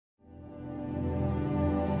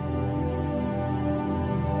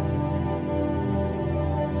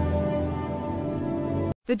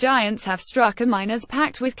The Giants have struck a minors'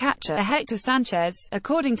 pact with catcher Hector Sanchez,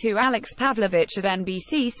 according to Alex Pavlovich of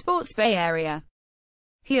NBC Sports Bay Area.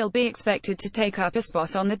 He'll be expected to take up a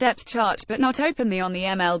spot on the depth chart but not openly on the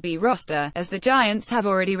MLB roster, as the Giants have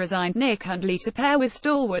already resigned Nick Hundley to pair with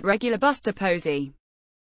stalwart regular Buster Posey.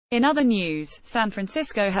 In other news, San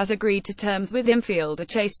Francisco has agreed to terms with infielder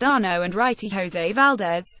Chase Darno and righty Jose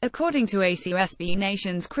Valdez, according to ACSB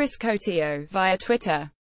Nation's Chris Cotillo, via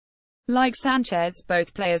Twitter. Like Sanchez,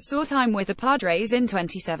 both players saw time with the Padres in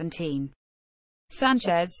 2017.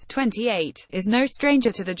 Sanchez, 28, is no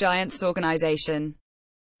stranger to the Giants organization.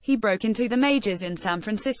 He broke into the majors in San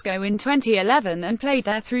Francisco in 2011 and played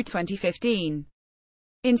there through 2015.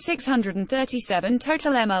 In 637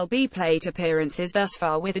 total MLB plate appearances thus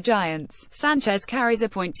far with the Giants, Sanchez carries a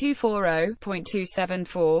 .240,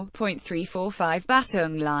 .274, .345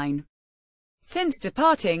 batting line. Since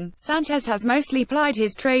departing, Sanchez has mostly plied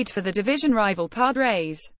his trade for the division rival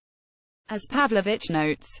Padres. As Pavlovich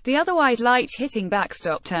notes, the otherwise light-hitting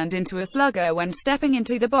backstop turned into a slugger when stepping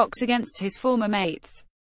into the box against his former mates.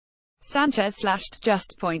 Sanchez slashed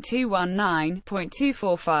just .219,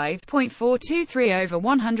 .245, .423 over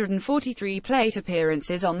 143 plate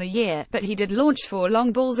appearances on the year, but he did launch 4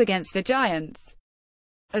 long balls against the Giants.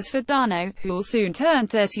 As for Darno, who'll soon turn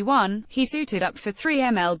 31, he suited up for 3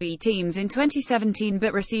 MLB teams in 2017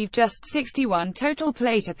 but received just 61 total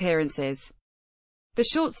plate appearances. The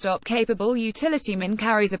shortstop-capable utility-man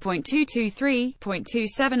carries a .223,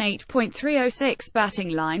 .278, .306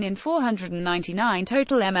 batting line in 499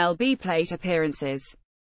 total MLB plate appearances.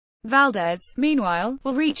 Valdez, meanwhile,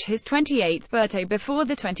 will reach his 28th birthday before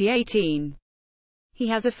the 2018. He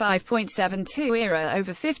has a 5.72 ERA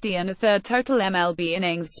over 50 and a third total MLB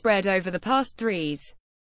innings spread over the past 3s.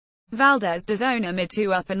 Valdez does own a mid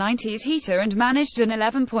to upper 90s heater and managed an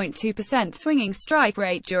 11.2% swinging strike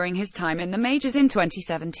rate during his time in the majors in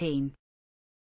 2017.